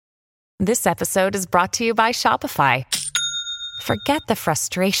This episode is brought to you by Shopify. Forget the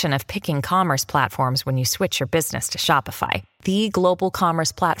frustration of picking commerce platforms when you switch your business to Shopify, the global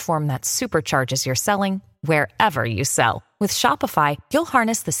commerce platform that supercharges your selling wherever you sell. With Shopify, you'll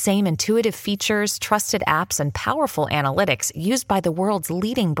harness the same intuitive features, trusted apps, and powerful analytics used by the world's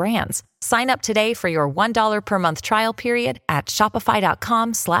leading brands. Sign up today for your $1 per month trial period at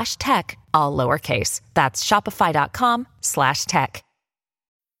shopify.com/tech, all lowercase. That's shopify.com/tech.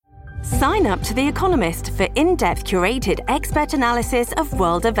 Sign up to The Economist for in-depth curated expert analysis of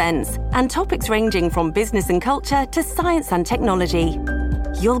world events and topics ranging from business and culture to science and technology.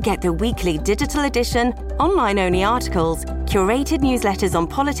 You'll get the weekly digital edition, online-only articles, curated newsletters on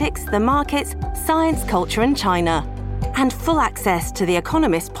politics, the markets, science, culture and China, and full access to The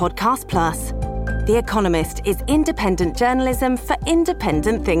Economist Podcast Plus. The Economist is independent journalism for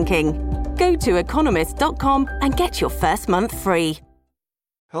independent thinking. Go to economist.com and get your first month free.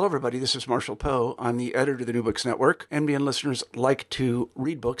 Hello, everybody. This is Marshall Poe. I'm the editor of the New Books Network. NBN listeners like to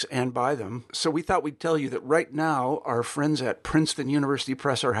read books and buy them. So we thought we'd tell you that right now, our friends at Princeton University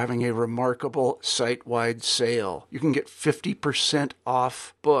Press are having a remarkable site-wide sale. You can get 50%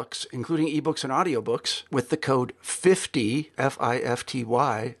 off books, including ebooks and audiobooks, with the code 50,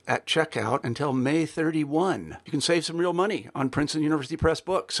 F-I-F-T-Y, at checkout until May 31. You can save some real money on Princeton University Press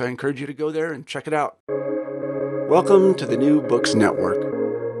books. I encourage you to go there and check it out. Welcome to the New Books Network.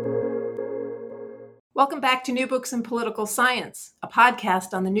 Welcome back to New Books in Political Science, a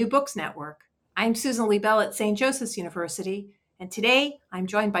podcast on the New Books Network. I'm Susan Liebell at St. Joseph's University, and today I'm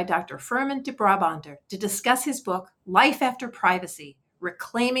joined by Dr. Firmin de Brabander to discuss his book, Life After Privacy,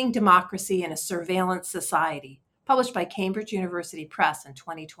 Reclaiming Democracy in a Surveillance Society, published by Cambridge University Press in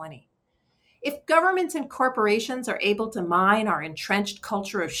 2020. If governments and corporations are able to mine our entrenched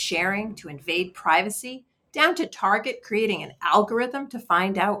culture of sharing to invade privacy, down to Target creating an algorithm to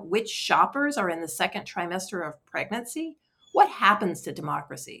find out which shoppers are in the second trimester of pregnancy, what happens to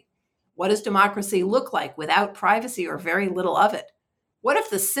democracy? What does democracy look like without privacy or very little of it? What if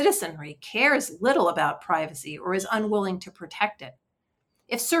the citizenry cares little about privacy or is unwilling to protect it?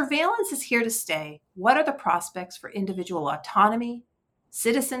 If surveillance is here to stay, what are the prospects for individual autonomy,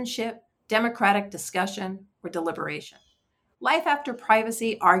 citizenship, democratic discussion, or deliberation? Life After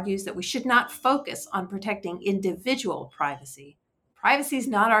Privacy argues that we should not focus on protecting individual privacy. Privacy is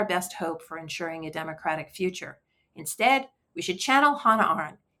not our best hope for ensuring a democratic future. Instead, we should channel Hannah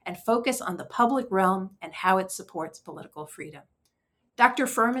Arendt and focus on the public realm and how it supports political freedom. Dr.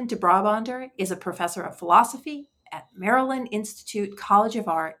 Firmin de Brabander is a professor of philosophy at Maryland Institute College of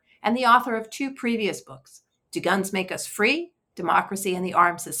Art and the author of two previous books, Do Guns Make Us Free? Democracy and the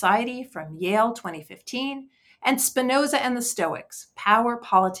Armed Society from Yale 2015, and Spinoza and the Stoics, Power,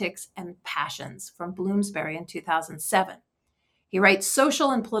 Politics, and Passions from Bloomsbury in 2007. He writes social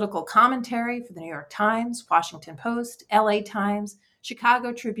and political commentary for the New York Times, Washington Post, LA Times,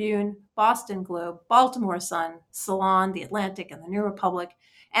 Chicago Tribune, Boston Globe, Baltimore Sun, Salon, The Atlantic, and the New Republic,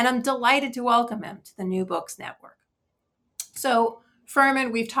 and I'm delighted to welcome him to the New Books Network. So,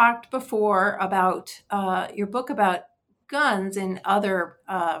 Firmin, we've talked before about your book about guns in other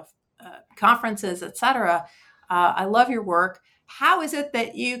conferences, etc. I love your work. How is it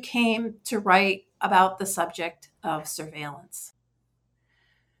that you came to write about the subject of surveillance?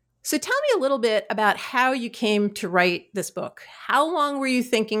 So tell me a little bit about how you came to write this book. How long were you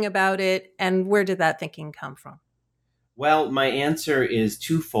thinking about it, and where did that thinking come from? Well, my answer is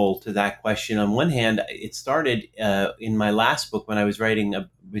twofold to that question. On one hand, it started in my last book when I was writing,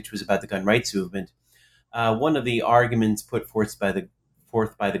 which was about the gun rights movement. One of the arguments put forth by the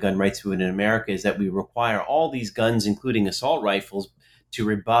gun rights movement in America is that we require all these guns, including assault rifles, to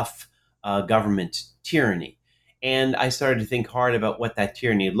rebuff government tyranny. And I started to think hard about what that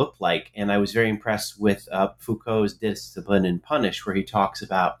tyranny looked like. And I was very impressed with Foucault's Discipline and Punish, where he talks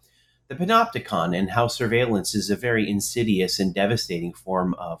about the panopticon and how surveillance is a very insidious and devastating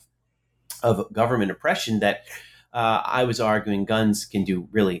form of government oppression that I was arguing guns can do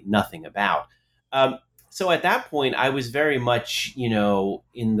really nothing about. So at that point, I was very much, in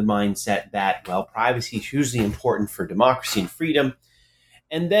the mindset that, well, privacy is hugely important for democracy and freedom.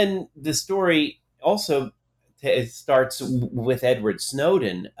 And then the story also starts with Edward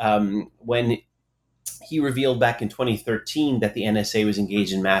Snowden, when he revealed back in 2013 that the NSA was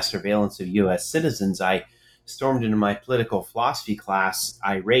engaged in mass surveillance of U.S. citizens. I stormed into my political philosophy class,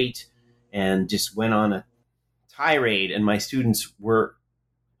 irate, and just went on a tirade. And my students were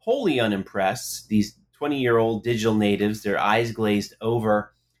wholly unimpressed. These 20-year-old digital natives, their eyes glazed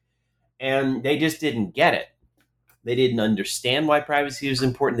over, and they just didn't get it. They didn't understand why privacy was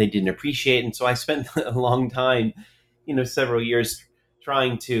important. They didn't appreciate it. And so I spent a long time, several years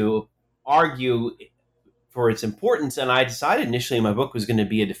trying to argue for its importance. And I decided initially my book was going to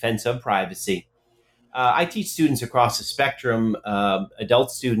be a defense of privacy. I teach students across the spectrum,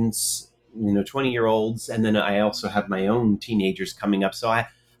 adult students, 20-year-olds, and then I also have my own teenagers coming up. So I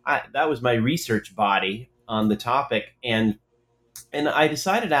that was my research body on the topic, and I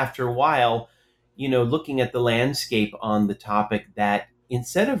decided after a while, looking at the landscape on the topic, that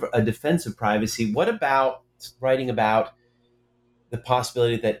instead of a defense of privacy, what about writing about the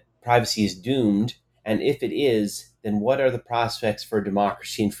possibility that privacy is doomed? And if it is, then what are the prospects for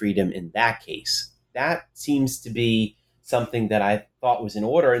democracy and freedom in that case? That seems to be something that I thought was in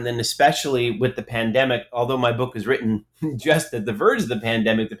order. And then especially with the pandemic, although my book is written just at the verge of the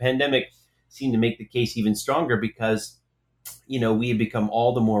pandemic seemed to make the case even stronger because, we have become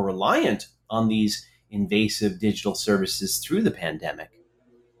all the more reliant on these invasive digital services through the pandemic.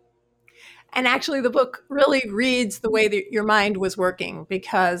 And actually, the book really reads the way that your mind was working,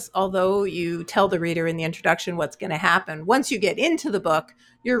 because although you tell the reader in the introduction what's going to happen, once you get into the book,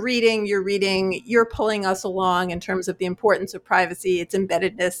 you're reading, you're pulling us along in terms of the importance of privacy, its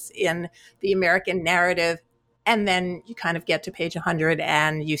embeddedness in the American narrative. And then you kind of get to page 100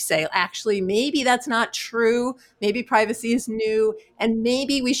 and you say, actually, maybe that's not true. Maybe privacy is new, and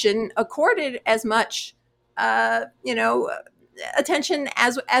maybe we shouldn't accord it as much, attention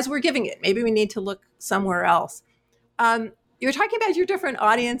as we're giving it. Maybe we need to look somewhere else. You're talking about your different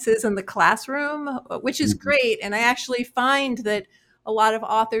audiences in the classroom, which is great. And I actually find that a lot of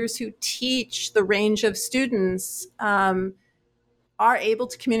authors who teach the range of students are able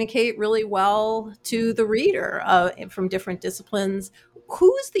to communicate really well to the reader from different disciplines.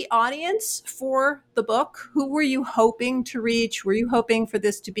 Who's the audience for the book? Who were you hoping to reach? Were you hoping for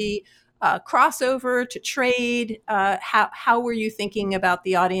this to be crossover, to trade? How were you thinking about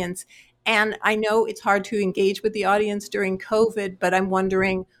the audience? And I know it's hard to engage with the audience during COVID, but I'm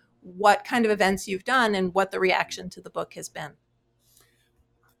wondering what kind of events you've done and what the reaction to the book has been.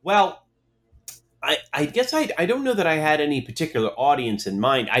 Well, I guess I don't know that I had any particular audience in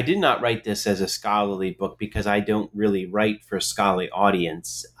mind. I did not write this as a scholarly book because I don't really write for a scholarly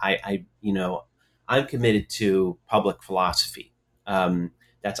audience. I'm committed to public philosophy.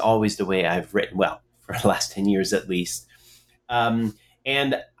 That's always the way I've written, well, for the last 10 years at least. And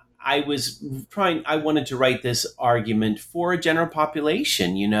I wanted to write this argument for a general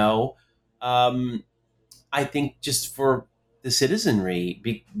population, I think just for the citizenry,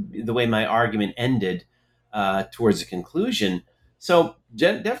 the way my argument ended towards the conclusion. So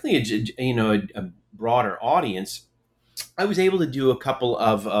definitely a broader audience. I was able to do a couple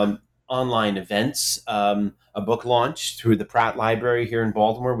of online events, a book launch through the Pratt Library here in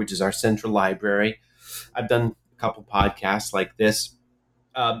Baltimore, which is our central library. I've done a couple podcasts like this.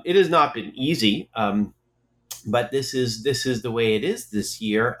 It has not been easy, but this is the way it is this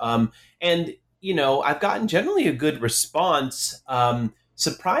year. And I've gotten generally a good response.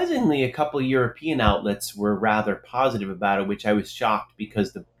 Surprisingly, a couple of European outlets were rather positive about it, which I was shocked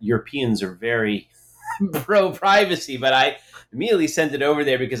because the Europeans are very pro-privacy, but I immediately sent it over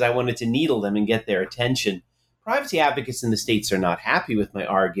there because I wanted to needle them and get their attention. Privacy advocates in the States are not happy with my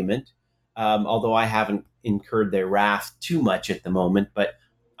argument, although I haven't incurred their wrath too much at the moment. But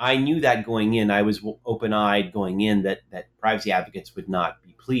I knew that going in, I was open-eyed going in that privacy advocates would not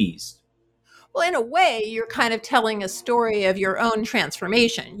be pleased. Well, in a way, you're kind of telling a story of your own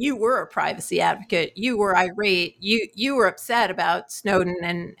transformation. You were a privacy advocate. You were irate. You were upset about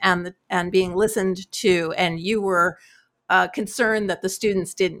Snowden and being listened to, and you were concerned that the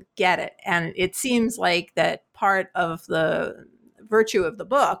students didn't get it. And it seems like that part of the virtue of the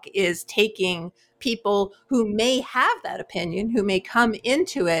book is taking people who may have that opinion, who may come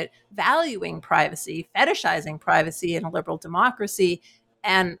into it valuing privacy, fetishizing privacy in a liberal democracy,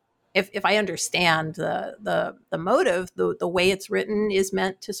 and if I understand the motive, the way it's written is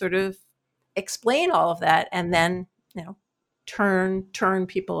meant to sort of explain all of that and then, turn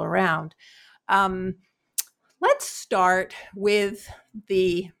people around. Let's start with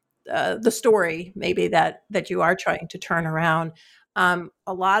the story maybe that you are trying to turn around. A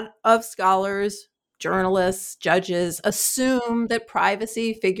lot of scholars, journalists, judges assume that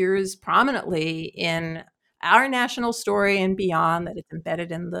privacy figures prominently in our national story and beyond, that it's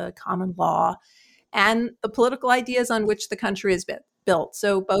embedded in the common law and the political ideas on which the country is built.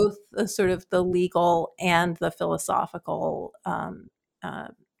 So both the sort of the legal and the philosophical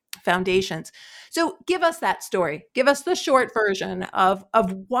foundations. So give us that story. Give us the short version of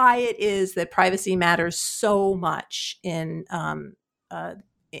why it is that privacy matters so much in a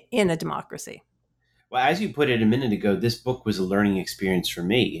democracy. Well, as you put it a minute ago, this book was a learning experience for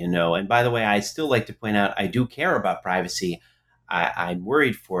me, And by the way, I still like to point out I do care about privacy. I'm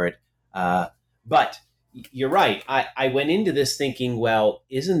worried for it. But you're right. I went into this thinking, well,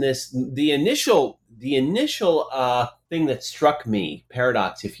 isn't this the initial thing that struck me,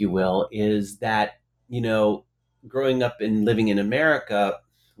 paradox, if you will, is that, growing up and living in America,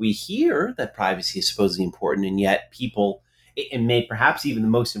 we hear that privacy is supposedly important, and yet people, it may perhaps even the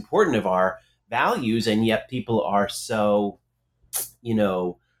most important of our values, and yet people are so,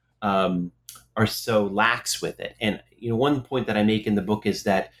 are so lax with it. And, one point that I make in the book is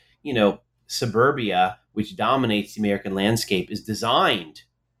that, suburbia, which dominates the American landscape, is designed.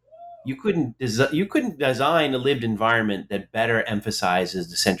 You couldn't design a lived environment that better emphasizes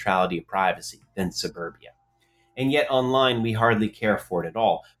the centrality of privacy than suburbia. And yet online, we hardly care for it at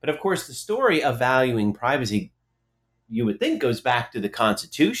all. But of course, the story of valuing privacy, you would think, goes back to the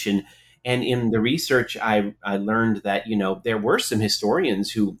Constitution. And in the research, I learned that, there were some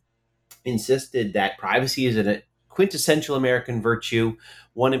historians who insisted that privacy is a quintessential American virtue.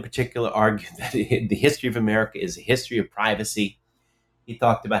 One in particular argued that the history of America is a history of privacy. He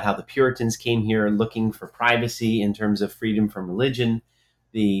talked about how the Puritans came here looking for privacy in terms of freedom from religion.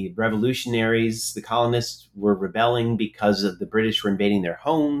 The revolutionaries, the colonists, were rebelling because of the British were invading their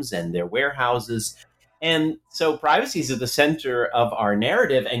homes and their warehouses. And so privacy is at the center of our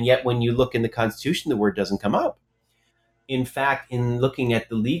narrative. And yet when you look in the Constitution, the word doesn't come up. In fact, in looking at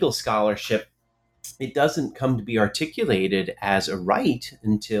the legal scholarship, it doesn't come to be articulated as a right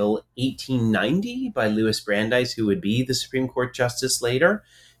until 1890 by Louis Brandeis, who would be the Supreme Court justice later.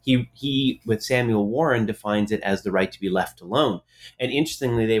 He, with Samuel Warren, defines it as the right to be left alone. And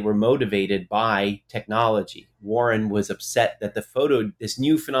interestingly, they were motivated by technology. Warren was upset that this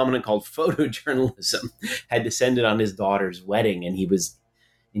new phenomenon called photojournalism had descended on his daughter's wedding, and he was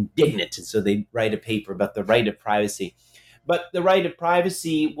indignant. And so they write a paper about the right of privacy. But the right of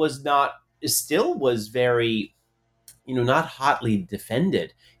privacy still was very, not hotly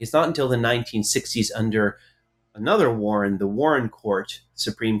defended. It's not until the 1960s under another Warren, the Warren Court,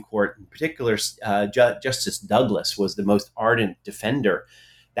 Supreme Court, in particular, Justice Douglas was the most ardent defender.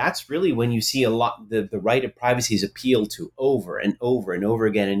 That's really when you see a lot, the right of privacy is appealed to over and over and over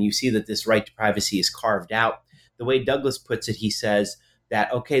again. And you see that this right to privacy is carved out. The way Douglas puts it, he says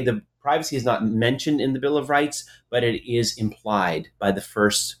that, okay, the privacy is not mentioned in the Bill of Rights, but it is implied by the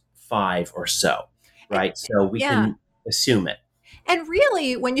first 5 or so, right? So we can assume it. And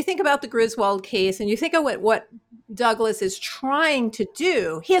really, when you think about the Griswold case and you think of what Douglas is trying to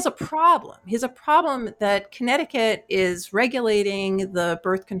do, he has a problem. He has a problem that Connecticut is regulating the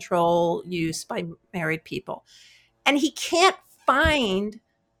birth control use by married people. And he can't find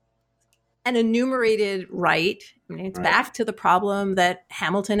an enumerated right. I mean, it's back to the problem that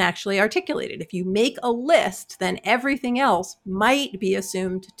Hamilton actually articulated. If you make a list, then everything else might be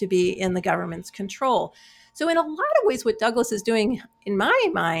assumed to be in the government's control. So in a lot of ways, what Douglas is doing, in my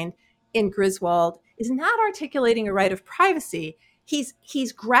mind, in Griswold, is not articulating a right of privacy.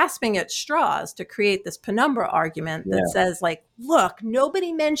 He's grasping at straws to create this penumbra argument that says, like, look,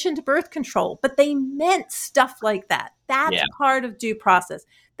 nobody mentioned birth control, but they meant stuff like that. That's part of due process.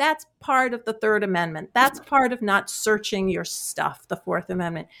 That's part of the Third Amendment. That's part of not searching your stuff, the Fourth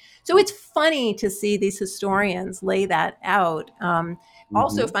Amendment. So it's funny to see these historians lay that out.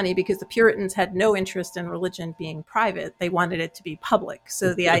 Also funny because the Puritans had no interest in religion being private. They wanted it to be public.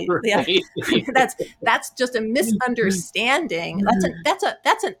 So that's just a misunderstanding.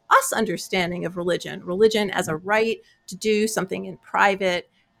 That's an us understanding of religion as a right to do something in private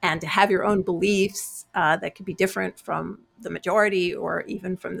and to have your own beliefs that could be different from the majority or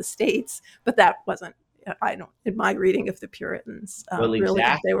even from the states. But that wasn't, in my reading of the Puritans, really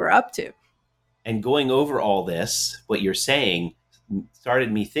what they were up to. And going over all this, what you're saying started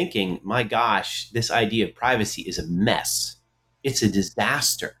me thinking, my gosh, this idea of privacy is a mess. It's a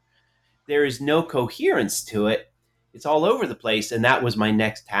disaster. There is no coherence to it. It's all over the place. And that was my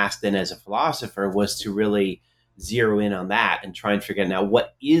next task then as a philosopher, was to really zero in on that and try and figure out, now,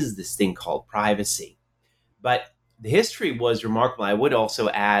 what is this thing called privacy? But the history was remarkable. I would also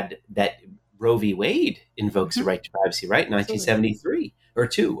add that Roe v. Wade invokes the right to privacy, right? 1973 or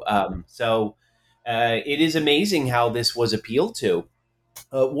 2. It is amazing how this was appealed to.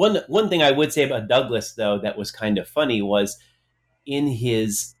 One thing I would say about Douglas, though, that was kind of funny was in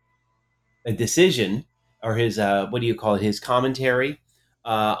his decision, or his, his commentary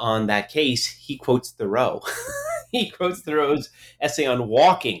on that case, he quotes Thoreau. He quotes Thoreau's essay on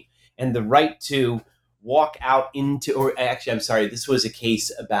walking and the right to walk out into, or actually, I'm sorry, this was a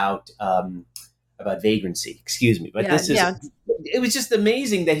case about vagrancy, excuse me. But it was just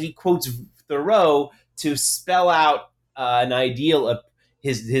amazing that he quotes Thoreau to spell out an ideal of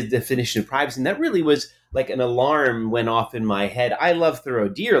his definition of privacy. And that really was like an alarm went off in my head. I love Thoreau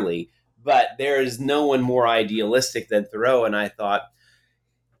dearly, But there is no one more idealistic than Thoreau. And I thought,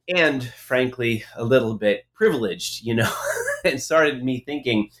 and frankly, a little bit privileged, and started me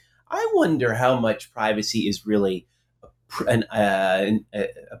thinking, I wonder how much privacy is really a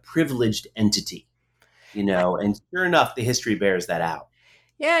privileged entity, and sure enough, the history bears that out.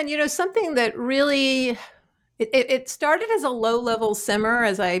 Yeah. And, something that really, it started as a low-level simmer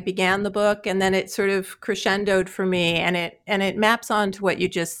as I began the book, and then it sort of crescendoed for me, and it maps onto what you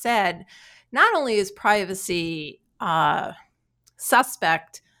just said. Not only is privacy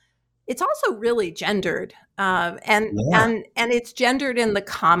suspect, it's also really gendered, and it's gendered in the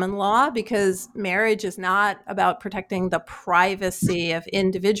common law, because marriage is not about protecting the privacy of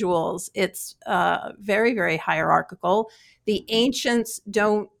individuals. It's very, very hierarchical. The ancients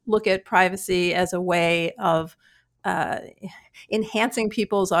don't look at privacy as a way of enhancing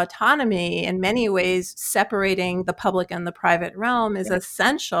people's autonomy. In many ways, separating the public and the private realm is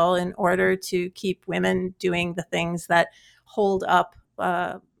essential in order to keep women doing the things that hold up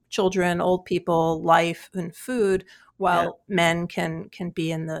children, old people, life, and food, while men can be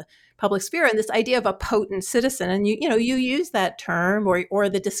in the public sphere. And this idea of a potent citizen, and you use that term, or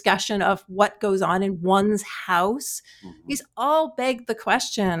the discussion of what goes on in one's house. These all beg the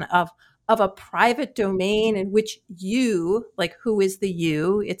question of a private domain in which you, like, who is the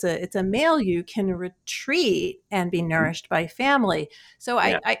you? It's a male you, can retreat and be nourished by family. So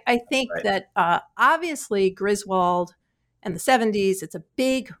I think that obviously Griswold and the 70s, it's a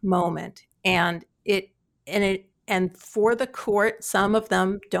big moment, and for the court, some of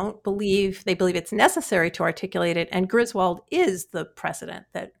them they believe it's necessary to articulate it, and Griswold is the precedent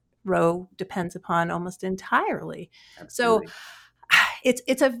that Roe depends upon almost entirely. Absolutely. So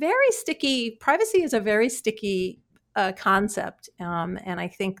it's a very sticky, privacy is a very sticky concept, and I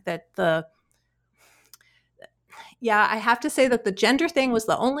think that I have to say that the gender thing was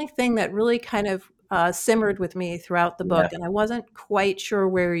the only thing that really kind of simmered with me throughout the book, and I wasn't quite sure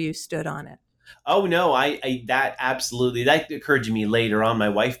where you stood on it. Oh no, that absolutely, that occurred to me later on. My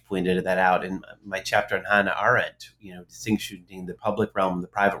wife pointed that out in my chapter on Hannah Arendt, distinguishing the public realm and the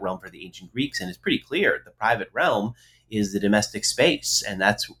private realm for the ancient Greeks, and it's pretty clear the private realm is the domestic space, and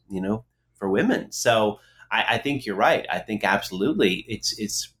that's for women. So I think you're right. I think absolutely,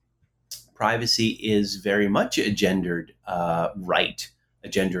 it's privacy is very much a gendered right, a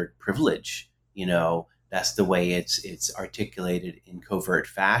gendered privilege. That's the way it's articulated in covert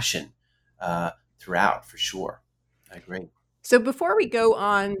fashion throughout, for sure. I agree. So before we go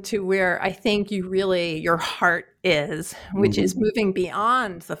on to where I think your heart is, which is moving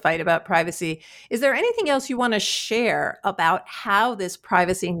beyond the fight about privacy, is there anything else you want to share about how this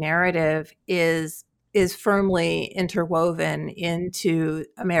privacy narrative is firmly interwoven into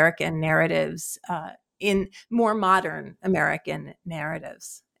American narratives, in more modern American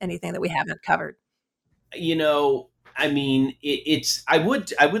narratives? Anything that we haven't covered? I mean, I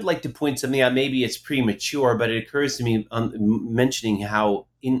would like to point something out. Maybe it's premature, but it occurs to me mentioning how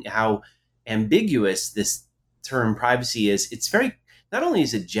ambiguous this term privacy is. It's very, not only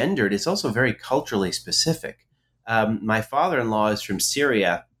is it gendered, it's also very culturally specific. My father-in-law is from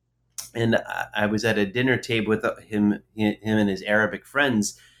Syria, and I was at a dinner table with him and his Arabic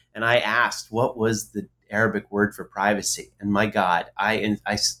friends, and I asked what was the Arabic word for privacy, and my God, I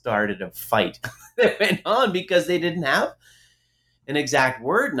started a fight that went on because they didn't have an exact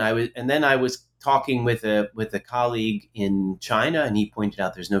word, and then I was talking with a colleague in China, and he pointed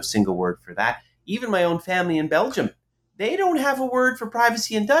out there's no single word for that. Even my own family in Belgium, they don't have a word for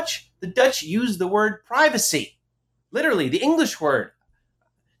privacy in Dutch. The Dutch use the word privacy, literally the English word.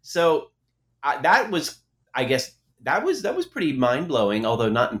 So that was pretty mind blowing, although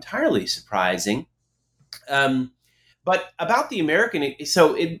not entirely surprising. But about the American,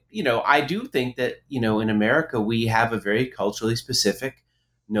 I do think that, in America, we have a very culturally specific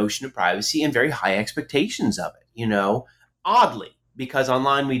notion of privacy and very high expectations of it, oddly, because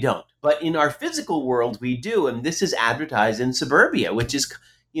online we don't. But in our physical world, we do. And this is advertised in suburbia, which is,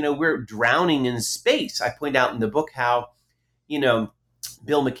 we're drowning in space. I point out in the book how,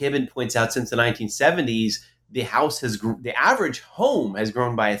 Bill McKibben points out since the 1970s, the average home has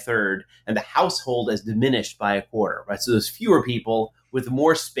grown by a third, and the household has diminished by a quarter, right? So there's fewer people with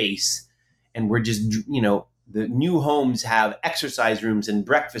more space, and we're just, the new homes have exercise rooms and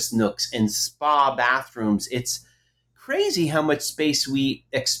breakfast nooks and spa bathrooms. It's crazy how much space we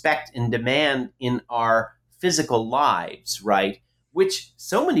expect and demand in our physical lives, right? Which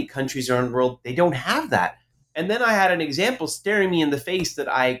so many countries around the world, they don't have that. And then I had an example staring me in the face that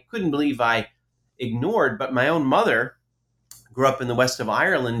I couldn't believe I ignored, but my own mother grew up in the west of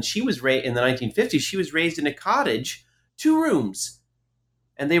Ireland. She was raised in the 1950s. She was raised in a cottage, 2 rooms,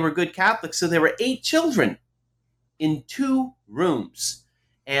 And they were good Catholics. So there were 8 children in 2 rooms.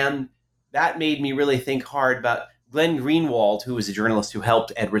 And that made me really think hard about Glenn Greenwald, who was a journalist who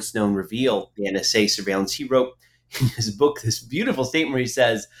helped Edward Snowden reveal the NSA surveillance. He wrote in his book this beautiful statement where he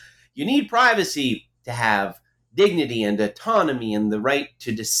says, you need privacy to have dignity and autonomy and the right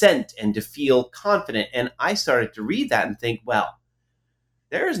to dissent and to feel confident. And I started to read that and think, well,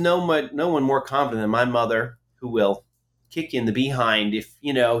 there is no one more confident than my mother, who will kick you in the behind if,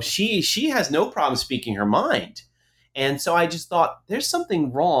 she has no problem speaking her mind. And so I just thought there's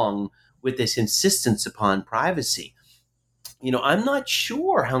something wrong with this insistence upon privacy. I'm not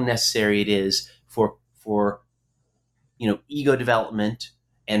sure how necessary it is for ego development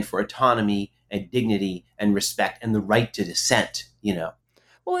and for autonomy and dignity and respect and the right to dissent,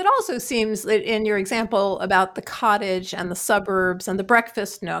 Well, it also seems that in your example about the cottage and the suburbs and the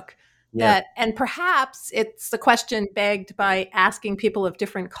breakfast nook, and perhaps it's the question begged by asking people of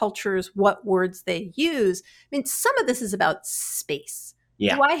different cultures what words they use. I mean, some of this is about space.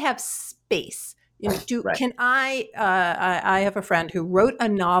 Yeah. Do I have space? Right. Can I have a friend who wrote a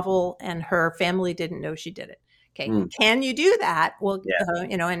novel and her family didn't know she did it. Okay. Can you do that? Well,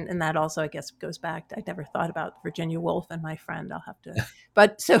 and that also, I guess, goes back to, I never thought about Virginia Woolf and my friend. I'll have to,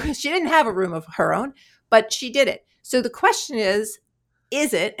 but so she didn't have a room of her own, but she did it. So the question is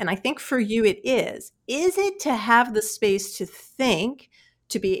it, and I think for you it is it to have the space to think,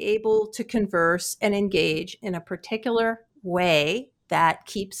 to be able to converse and engage in a particular way that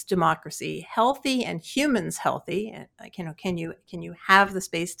keeps democracy healthy and humans healthy? And can you have the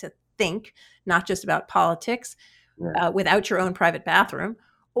space to think, not just about politics, without your own private bathroom?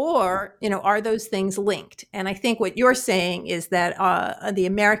 Or, are those things linked? And I think what you're saying is that the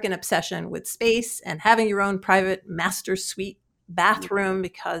American obsession with space and having your own private master suite bathroom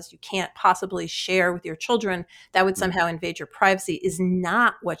because you can't possibly share with your children, that would somehow invade your privacy, is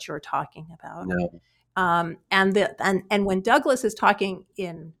not what you're talking about. No. And when Douglas is talking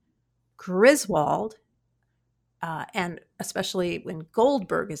in Griswold, and especially when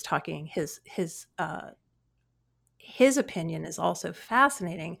Goldberg is talking, his opinion is also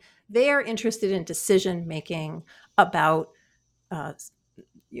fascinating. They are interested in decision making about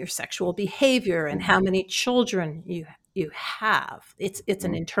your sexual behavior and how many children you have. It's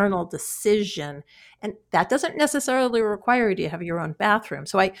an internal decision, and that doesn't necessarily require you to have your own bathroom.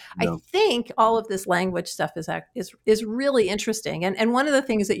 So I think all of this language stuff is really interesting. And one of the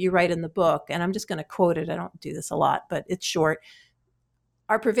things that you write in the book, and I'm just going to quote it, I don't do this a lot, but it's short.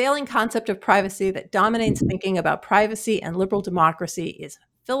 Our prevailing concept of privacy that dominates thinking about privacy and liberal democracy is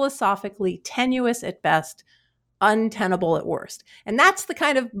philosophically tenuous at best, untenable at worst. And that's the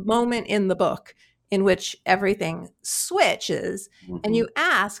kind of moment in the book in which everything switches, and you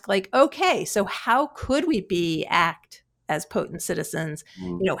ask, okay, so how could we act as potent citizens?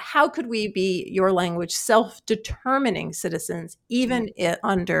 How could we be, your language, self-determining citizens, even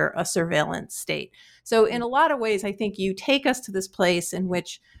under a surveillance state? So in a lot of ways, I think you take us to this place in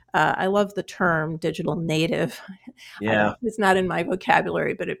which I love the term digital native. Yeah. It's not in my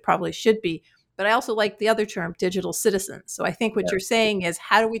vocabulary, but it probably should be. But I also like the other term, digital citizens. So I think what you're saying is,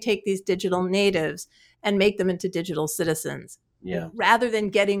 how do we take these digital natives and make them into digital citizens? Yeah. Rather than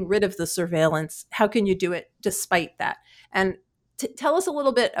getting rid of the surveillance, how can you do it despite that? And tell us a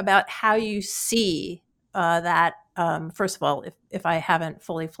little bit about how you see that. First of all, if I haven't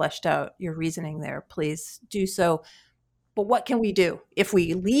fully fleshed out your reasoning there, please do so. But what can we do if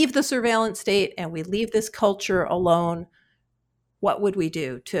we leave the surveillance state and we leave this culture alone? What would we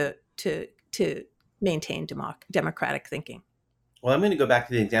do to maintain democratic thinking? Well, I'm going to go back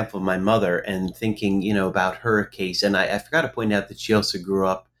to the example of my mother and thinking, about her case. And I forgot to point out that she also grew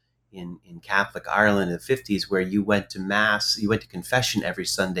up in Catholic Ireland in the 50s, where you went to mass, you went to confession every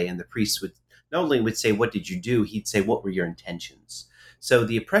Sunday, and the priest would not only would say, "What did you do?" He'd say, "What were your intentions?" So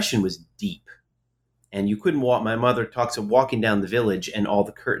the oppression was deep, and you couldn't walk. My mother talks of walking down the village and all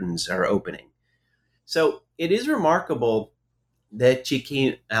the curtains are opening. So it is remarkable that she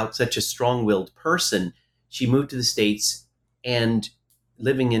came out such a strong-willed person. She moved to the States, and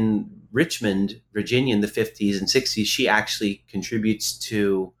living in Richmond, Virginia in the 50s and 60s, she actually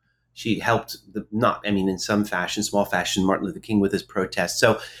she helped in some fashion, small fashion, Martin Luther King with his protests.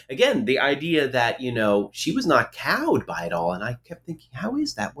 So again, the idea that, she was not cowed by it all. And I kept thinking, how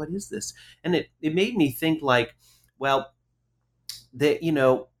is that? What is this? And it made me think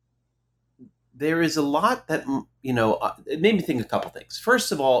there is a lot that, it made me think a couple things.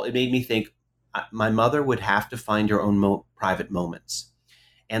 First of all, it made me think my mother would have to find her own private moments.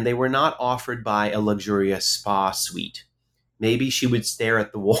 And they were not offered by a luxurious spa suite. Maybe she would stare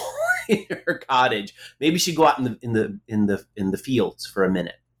at the wall in her cottage. Maybe she'd go out in the fields for a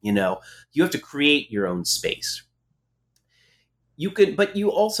minute. You have to create your own space. But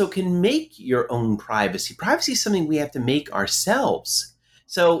you also can make your own privacy. Privacy is something we have to make ourselves.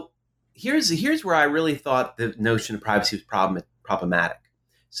 So here's where I really thought the notion of privacy was problematic.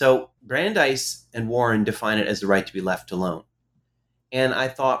 So Brandeis and Warren define it as the right to be left alone. And I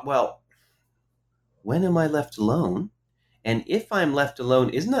thought, well, when am I left alone? And if I'm left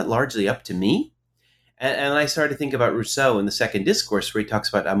alone, isn't that largely up to me? And I started to think about Rousseau in the Second Discourse, where he talks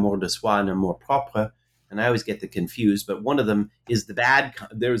about amour de soi and amour propre. And I always get them confused, but one of them is the bad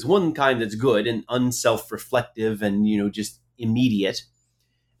kind. There's one kind that's good and unself-reflective and, just immediate.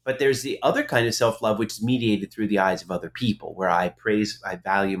 But there's the other kind of self-love, which is mediated through the eyes of other people, where I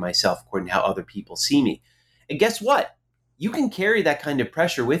value myself according to how other people see me. And guess what? You can carry that kind of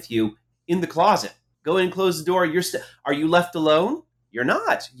pressure with you in the closet. Go in and close the door. Are you left alone? You're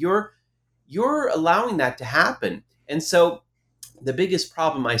not. You're allowing that to happen. And so the biggest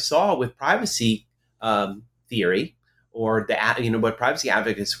problem I saw with privacy theory, or what privacy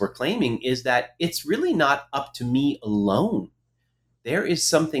advocates were claiming, is that it's really not up to me alone. There is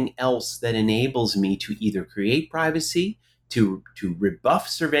something else that enables me to either create privacy, to rebuff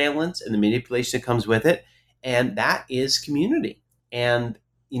surveillance and the manipulation that comes with it, and that is community and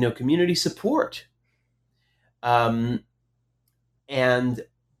community support, and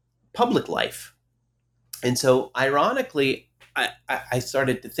public life. And so, ironically, I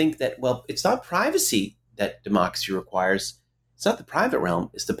started to think that, well, it's not privacy that democracy requires. It's not the private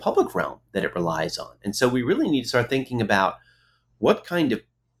realm. It's the public realm that it relies on. And so we really need to start thinking about what kind of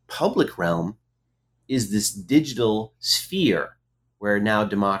public realm is this digital sphere where now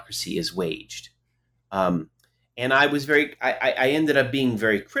democracy is waged. And I was I ended up being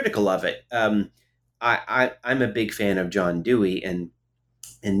very critical of it. I'm a big fan of John Dewey, and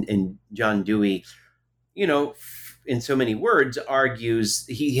John Dewey, in so many words, argues,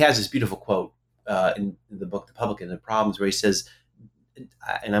 he has this beautiful quote in the book, The Public and the Problems, where he says,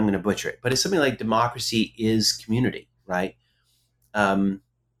 and I'm going to butcher it, but it's something like democracy is community, right? And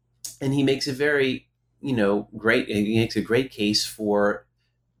he makes a very, he makes a great case for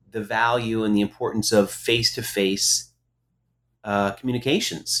the value and the importance of face-to-face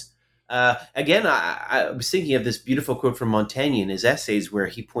communications. Again, I was thinking of this beautiful quote from Montaigne in his essays, where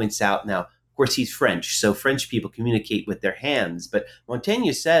he points out, now, of course, he's French, so French people communicate with their hands. But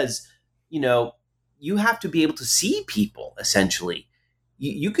Montaigne says, you have to be able to see people, essentially.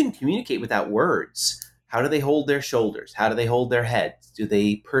 You can communicate without words. How do they hold their shoulders? How do they hold their heads? Do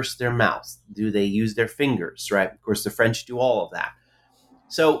they purse their mouth? Do they use their fingers, right? Of course, the French do all of that.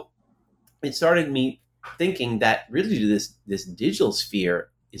 So it started me thinking that really this digital sphere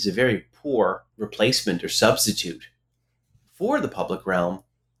is a very poor replacement or substitute for the public realm.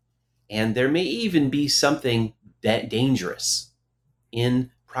 And there may even be something that dangerous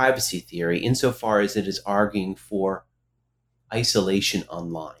in privacy theory insofar as it is arguing for isolation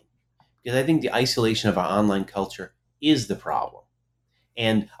online. Because I think the isolation of our online culture is the problem.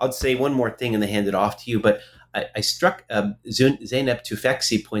 And I'll say one more thing and then hand it off to you. But I struck Zeynep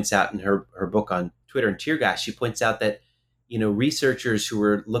Tufekci points out in her book on Twitter and tear gas, she points out that researchers who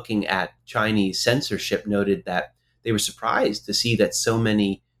were looking at Chinese censorship noted that they were surprised to see that so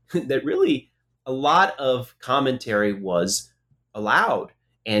many, that really a lot of commentary was allowed.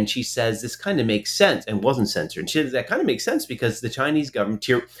 And she says this kind of makes sense, and wasn't censored. And she says that kind of makes sense because the Chinese government,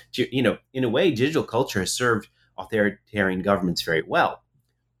 in a way, digital culture has served authoritarian governments very well.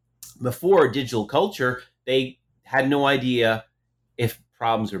 Before digital culture, they had no idea if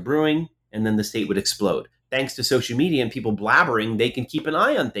problems were brewing, and then the state would explode. Thanks to social media and people blabbering, they can keep an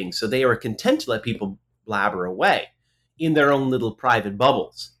eye on things. So they are content to let people blabber away in their own little private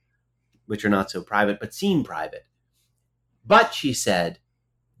bubbles, which are not so private, but seem private. But she said,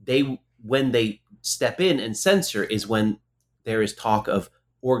 when they step in and censor is when there is talk of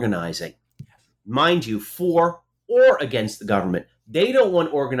organizing. Mind you, for or against the government. They don't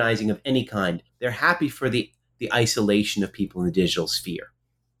want organizing of any kind. They're happy for the isolation of people in the digital sphere.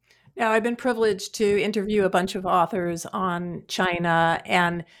 Now, I've been privileged to interview a bunch of authors on China,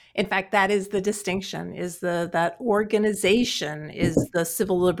 and in fact, that is the distinction: is that organization is the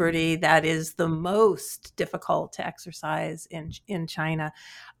civil liberty that is the most difficult to exercise in China.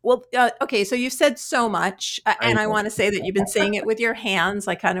 Well, okay, so you've said so much, and I want to say that you've been saying it with your hands.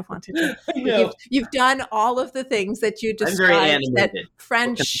 I kind of wanted to. You've done all of the things that you described that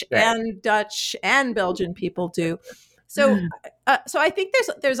French and Dutch and Belgian people do. So I think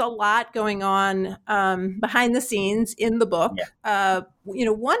there's a lot going on behind the scenes in the book. Yeah.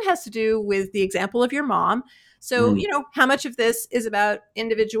 One has to do with the example of your mom. So, how much of this is about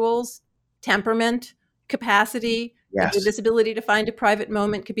individuals, temperament, capacity, Yes. this ability to find a private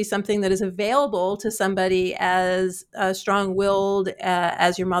moment could be something that is available to somebody as strong-willed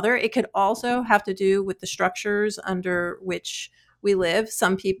as your mother. It could also have to do with the structures under which we live.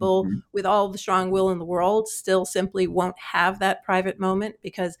 Some people with all the strong will in the world still simply won't have that private moment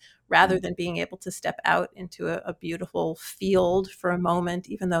because rather than being able to step out into a beautiful field for a moment,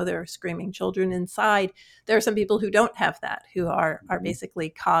 even though there are screaming children inside, there are some people who don't have that, who are basically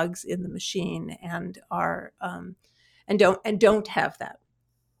cogs in the machine and are and don't have that.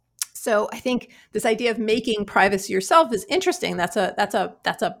 So I think this idea of making privacy yourself is interesting. That's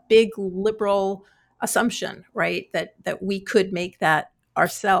a big liberal assumption, right? That we could make that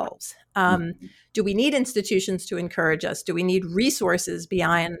ourselves. Do we need institutions to encourage us? Do we need resources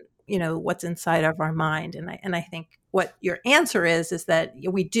beyond what's inside of our mind? And I think what your answer is that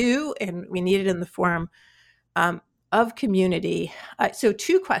we do, and we need it in the form of community. So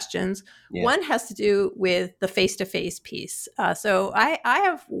 2 questions. Yeah. One has to do with the face-to-face piece. So I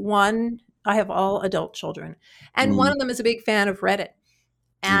have all adult children, and one of them is a big fan of Reddit.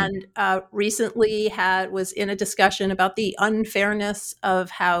 And recently was in a discussion about the unfairness of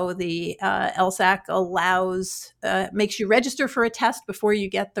how the LSAC makes you register for a test before you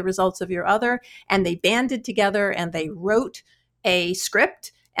get the results of your other. And they banded together and they wrote a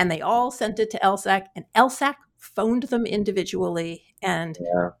script and they all sent it to LSAC, and LSAC phoned them individually and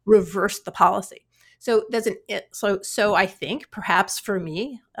reversed the policy. So so I think perhaps for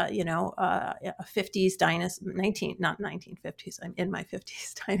me, a 50s dinosaur, not 1950s, I'm in my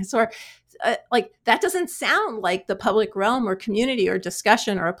 50s dinosaur, like that doesn't sound like the public realm or community or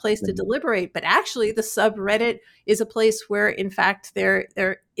discussion or a place to deliberate, but actually the subreddit is a place where in fact there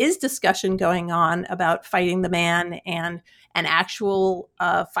is discussion going on about fighting the man and actual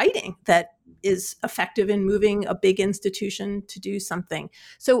fighting that is effective in moving a big institution to do something.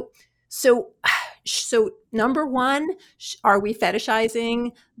 So number one, are we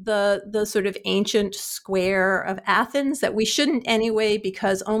fetishizing the sort of ancient square of Athens that we shouldn't anyway,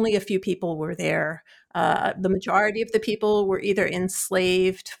 because only a few people were there? The majority of the people were either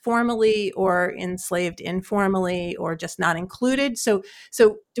enslaved formally or enslaved informally or just not included. So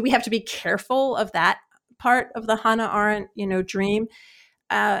do we have to be careful of that part of the Hannah Arendt, dream?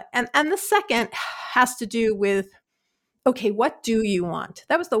 And the second has to do with, okay, what do you want?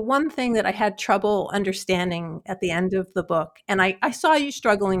 That was the one thing that I had trouble understanding at the end of the book. And I saw you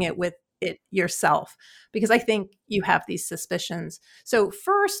struggling with it yourself, because I think you have these suspicions. So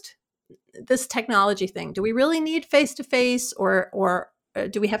first, this technology thing, do we really need face-to-face or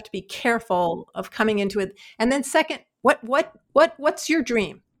do we have to be careful of coming into it? And then second, what's your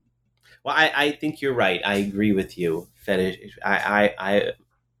dream? Well, I think you're right. I agree with you. I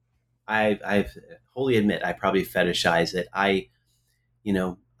wholly admit I probably fetishize it. I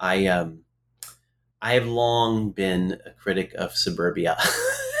have long been a critic of suburbia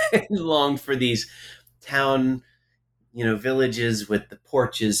and longed for these town, villages with the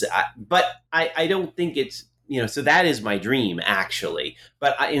porches. But I don't think it's, so that is my dream actually.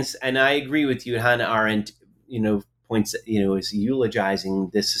 But I agree with you. Hannah Arendt, points, is eulogizing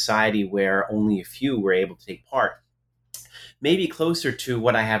this society where only a few were able to take part. Maybe closer to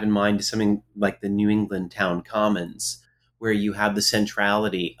what I have in mind is something like the New England town commons, where you have the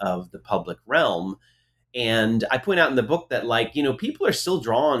centrality of the public realm. And I point out in the book that, people are still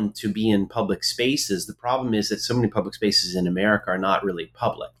drawn to be in public spaces. The problem is that so many public spaces in America are not really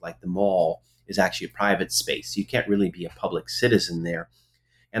public. Like the mall is actually a private space. You can't really be a public citizen there.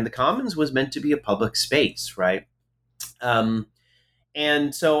 And the commons was meant to be a public space, right?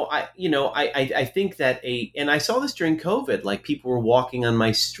 And so I think that and I saw this during COVID, like people were walking on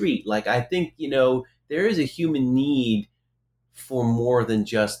my street. Like, I think, there is a human need for more than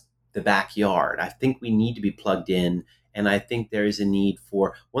just the backyard. I think we need to be plugged in. And I think there is a need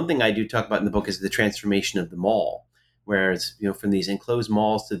for, one thing I do talk about in the book is the transformation of the mall. Whereas, from these enclosed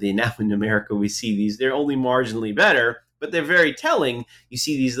malls to now in America, we see these, they're only marginally better, but they're very telling. You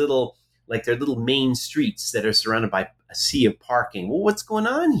see these little main streets that are surrounded by a sea of parking. Well, what's going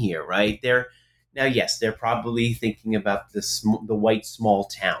on here, right? They're probably thinking about the white small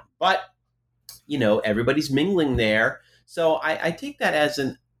town, but everybody's mingling there. So I take that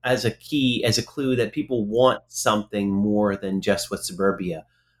as a clue that people want something more than just what suburbia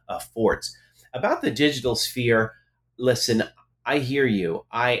affords. About the digital sphere, listen, I hear you.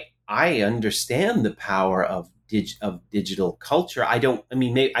 I understand the power of digital culture.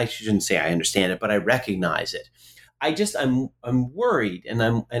 Maybe I shouldn't say I understand it, but I recognize it. I'm worried, and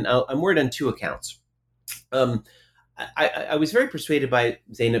I'm worried on two accounts. I was very persuaded by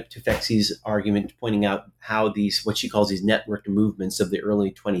Zeynep Tufekci's argument, pointing out how these, what she calls these networked movements of the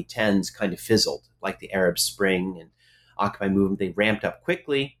early 2010s kind of fizzled, like the Arab Spring and Occupy movement. They ramped up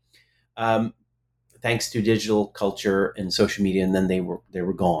quickly, thanks to digital culture and social media, and then they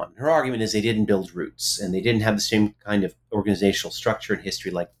were gone. Her argument is they didn't build roots, and they didn't have the same kind of organizational structure and history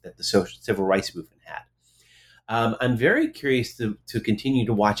like that the civil rights movement had. I'm very curious to continue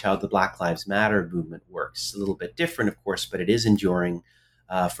to watch how the Black Lives Matter movement works. A little bit different, of course, but it is enduring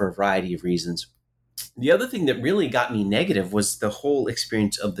for a variety of reasons. The other thing that really got me negative was the whole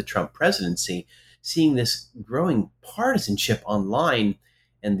experience of the Trump presidency, seeing this growing partisanship online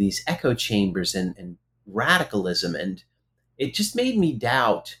and these echo chambers and radicalism. And it just made me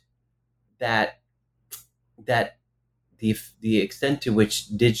doubt that the extent to which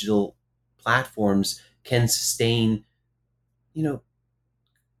digital platforms can sustain,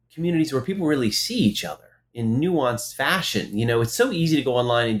 communities where people really see each other in nuanced fashion. It's so easy to go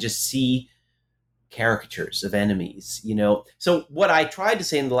online and just see caricatures of enemies, So what I tried to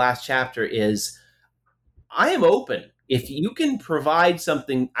say in the last chapter is I am open. If you can provide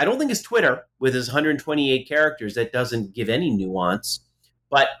something, I don't think it's Twitter with its 128 characters that doesn't give any nuance,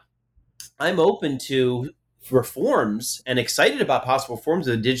 but I'm open to reforms and excited about possible forms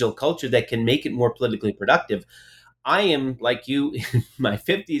of the digital culture that can make it more politically productive. I am like you in my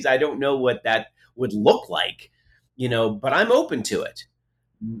 50s. I don't know what that would look like, but I'm open to it.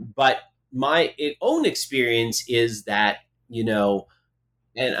 But my own experience is that,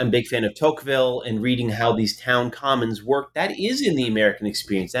 and I'm a big fan of Tocqueville and reading how these town commons work. That is in the American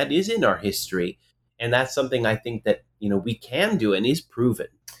experience. That is in our history. And that's something I think that, we can do and is proven.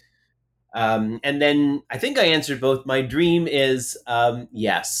 And then I think I answered both. My dream is,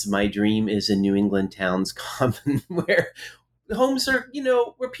 yes, my dream is a New England town's common where homes are,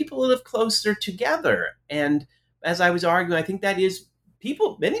 where people live closer together. And as I was arguing, I think that is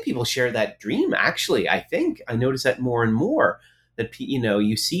many people share that dream. Actually, I think I notice that more and more that,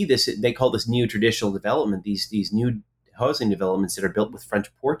 you see this, they call this new traditional development, these new housing developments that are built with front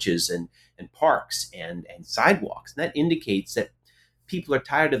porches and parks and sidewalks. And that indicates that people are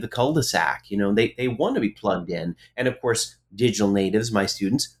tired of the cul-de-sac. They want to be plugged in. And of course, digital natives, my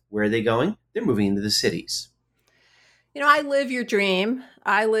students, where are they going? They're moving into the cities. I live your dream.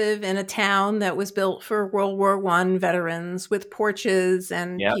 I live in a town that was built for World War I veterans with porches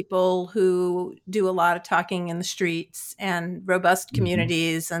and people who do a lot of talking in the streets and robust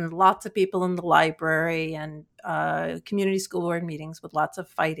communities and lots of people in the library and community school board meetings with lots of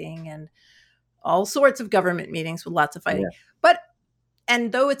fighting and all sorts of government meetings with lots of fighting.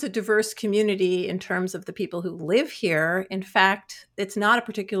 And though it's a diverse community in terms of the people who live here, in fact, it's not a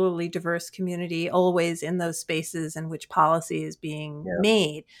particularly diverse community always in those spaces in which policy is being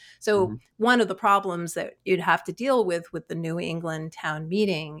made. So one of the problems that you'd have to deal with the New England town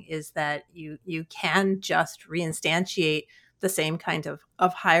meeting is that you can just reinstantiate the same kind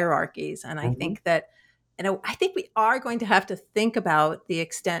of hierarchies. And I think that I think we are going to have to think about the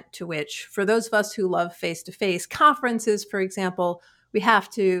extent to which, for those of us who love face-to-face conferences, for example, we have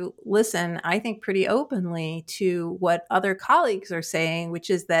to listen, I think, pretty openly to what other colleagues are saying, which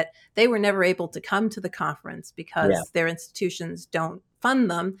is that they were never able to come to the conference because their institutions don't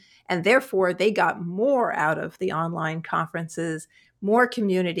fund them. And therefore, they got more out of the online conferences, more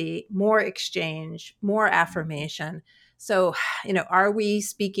community, more exchange, more affirmation. So, are we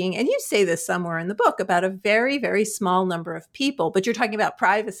speaking, and you say this somewhere in the book, about a very, very small number of people, but you're talking about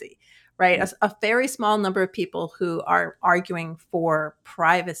privacy, right? A very small number of people who are arguing for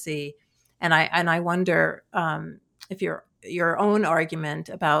privacy. And I wonder if your own argument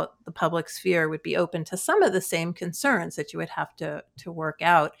about the public sphere would be open to some of the same concerns that you would have to work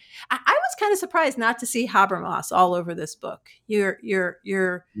out. I was kind of surprised not to see Habermas all over this book. You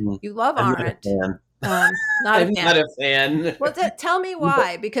love Arendt. I'm not a fan. Well, tell me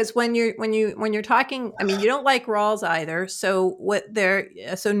why. Because when you're talking, I mean, you don't like Rawls either. So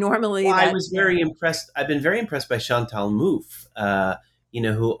normally, I was very impressed. I've been very impressed by Chantal Mouffe,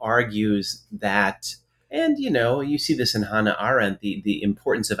 who argues that, and you see this in Hannah Arendt, the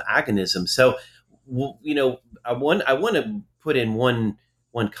importance of agonism. So, I want to put in one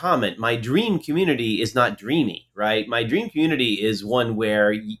comment. My dream community is not dreamy, right? My dream community is one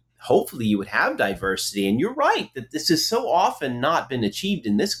where hopefully you would have diversity. And you're right that this has so often not been achieved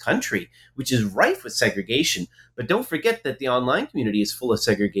in this country, which is rife with segregation. But don't forget that the online community is full of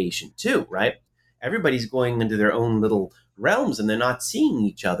segregation too, right? Everybody's going into their own little realms and they're not seeing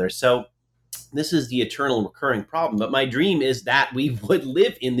each other. So this is the eternal recurring problem. But my dream is that we would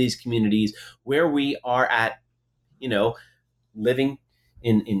live in these communities where we are at living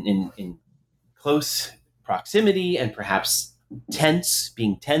in close proximity and perhaps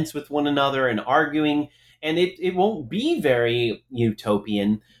being tense with one another and arguing. And it won't be very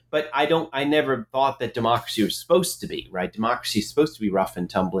utopian, but I never thought that democracy was supposed to be, right? Democracy is supposed to be rough and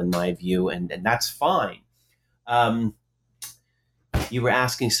tumble in my view, and that's fine. You were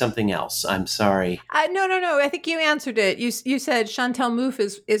asking something else. I'm sorry. No. I think you answered it. You said Chantal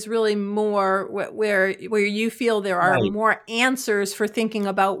Mouffe is really more where you feel there are more answers for thinking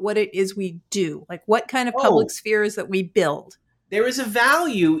about what it is we do, like what kind of public spheres that we build. There is a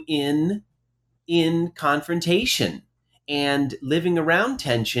value in confrontation and living around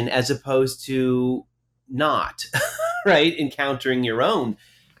tension as opposed to not, right? Encountering your own.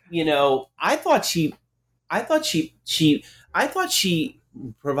 I thought she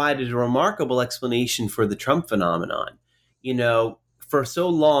provided a remarkable explanation for the Trump phenomenon. For so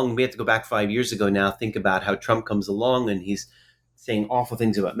long, we have to go back 5 years ago now, think about how Trump comes along and he's saying awful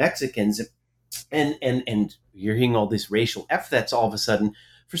things about Mexicans. And you're hearing all this racial epithets all of a sudden.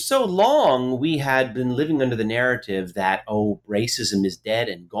 For so long, we had been living under the narrative that, racism is dead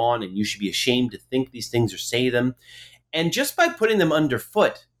and gone, and you should be ashamed to think these things or say them. And just by putting them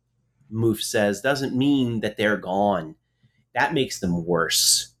underfoot, Mouffe says, doesn't mean that they're gone. That makes them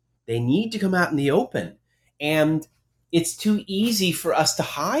worse. They need to come out in the open. And it's too easy for us to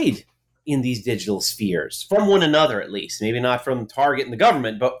hide in these digital spheres, from one another at least. Maybe not from Target and the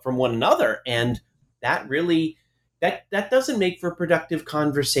government, but from one another. And that really... That doesn't make for a productive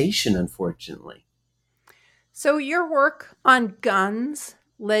conversation, unfortunately. So your work on guns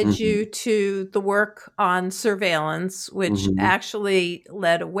led you to the work on surveillance, which actually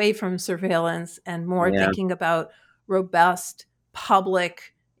led away from surveillance and more thinking about robust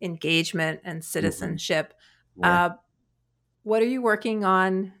public engagement and citizenship. What are you working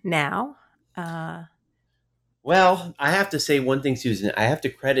on now? Well, I have to say one thing, Susan. I have to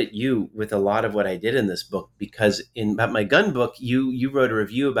credit you with a lot of what I did in this book, because in my gun book, you wrote a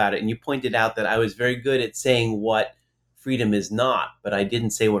review about it and you pointed out that I was very good at saying what freedom is not, but I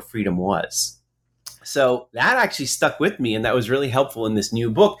didn't say what freedom was. So that actually stuck with me, and that was really helpful in this new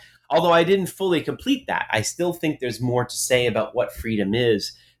book. Although I didn't fully complete that, I still think there's more to say about what freedom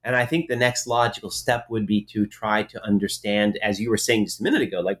is. And I think the next logical step would be to try to understand, as you were saying just a minute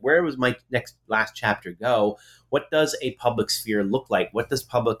ago, like, where was my last chapter go? What does a public sphere look like? What does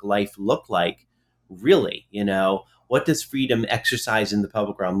public life look like, really? What does freedom exercise in the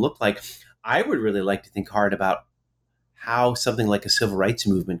public realm look like? I would really like to think hard about how something like a civil rights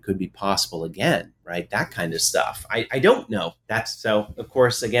movement could be possible again, right? That kind of stuff. I don't know. So, of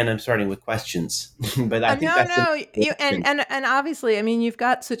course, again, I'm starting with questions, but I think and obviously, I mean, you've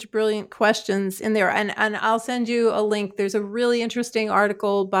got such brilliant questions in there, and I'll send you a link. There's a really interesting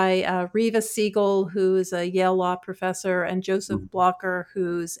article by Reva Siegel, who's a Yale law professor, and Joseph Blocher,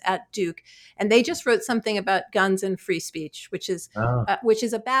 who's at Duke, and they just wrote something about guns and free speech, which is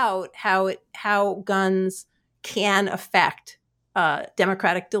about how guns can affect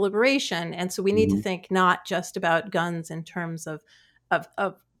democratic deliberation. And so we need to think not just about guns in terms of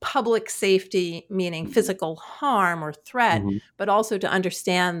public safety, meaning physical harm or threat, but also to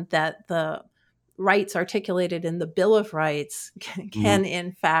understand that the rights articulated in the Bill of Rights can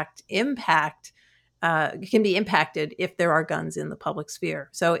in fact can be impacted if there are guns in the public sphere.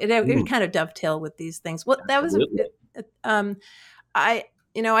 So it kind of dovetail with these things. Well, that was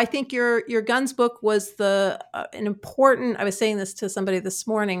I think your guns book was an important. I was saying this to somebody this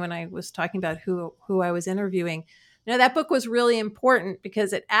morning when I was talking about who I was interviewing. That book was really important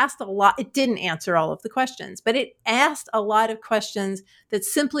because it asked a lot. It didn't answer all of the questions, but it asked a lot of questions that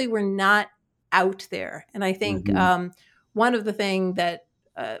simply were not out there. And I think one of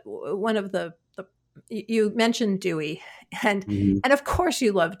the you mentioned Dewey, and of course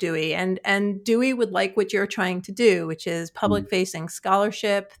you love Dewey, and Dewey would like what you're trying to do, which is public facing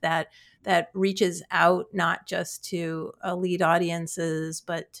scholarship that reaches out not just to elite audiences,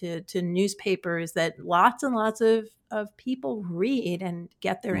 but to newspapers that lots and lots of people read and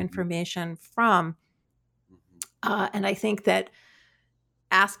get their information from. And I think that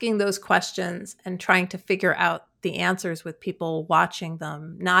asking those questions and trying to figure out the answers with people watching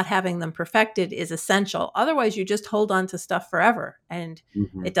them, not having them perfected, is essential. Otherwise, you just hold on to stuff forever, and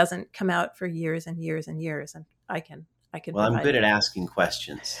it doesn't come out for years and years and years. And I can. Well, I'm good at asking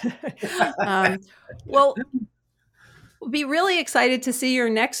questions. Well, we'll be really excited to see your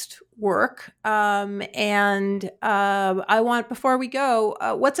next work. And I want, before we go,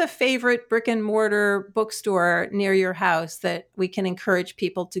 what's a favorite brick and mortar bookstore near your house that we can encourage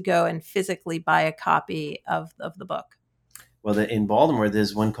people to go and physically buy a copy of the book? Well, in Baltimore,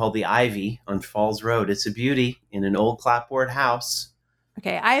 there's one called the Ivy on Falls Road. It's a beauty in an old clapboard house.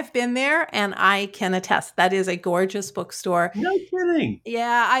 Okay, I have been there and I can attest that is a gorgeous bookstore. No kidding.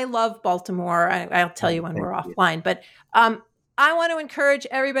 Yeah, I love Baltimore. I'll tell you when we're offline. But I want to encourage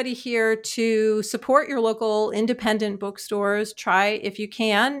everybody here to support your local independent bookstores. Try, if you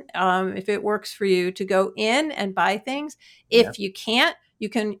can, if it works for you, to go in and buy things. If you can't, you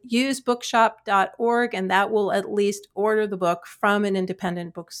can use bookshop.org, and that will at least order the book from an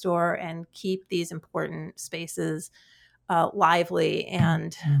independent bookstore and keep these important spaces lively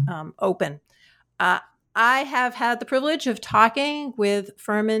and open. I have had the privilege of talking with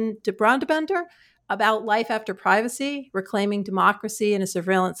Firmin de Brabantner about Life After Privacy, Reclaiming Democracy in a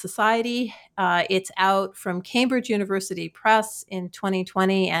Surveillance Society. It's out from Cambridge University Press in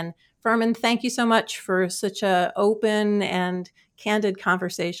 2020. And Firmin, thank you so much for such an open and candid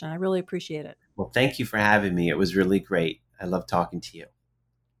conversation. I really appreciate it. Well, thank you for having me. It was really great. I love talking to you.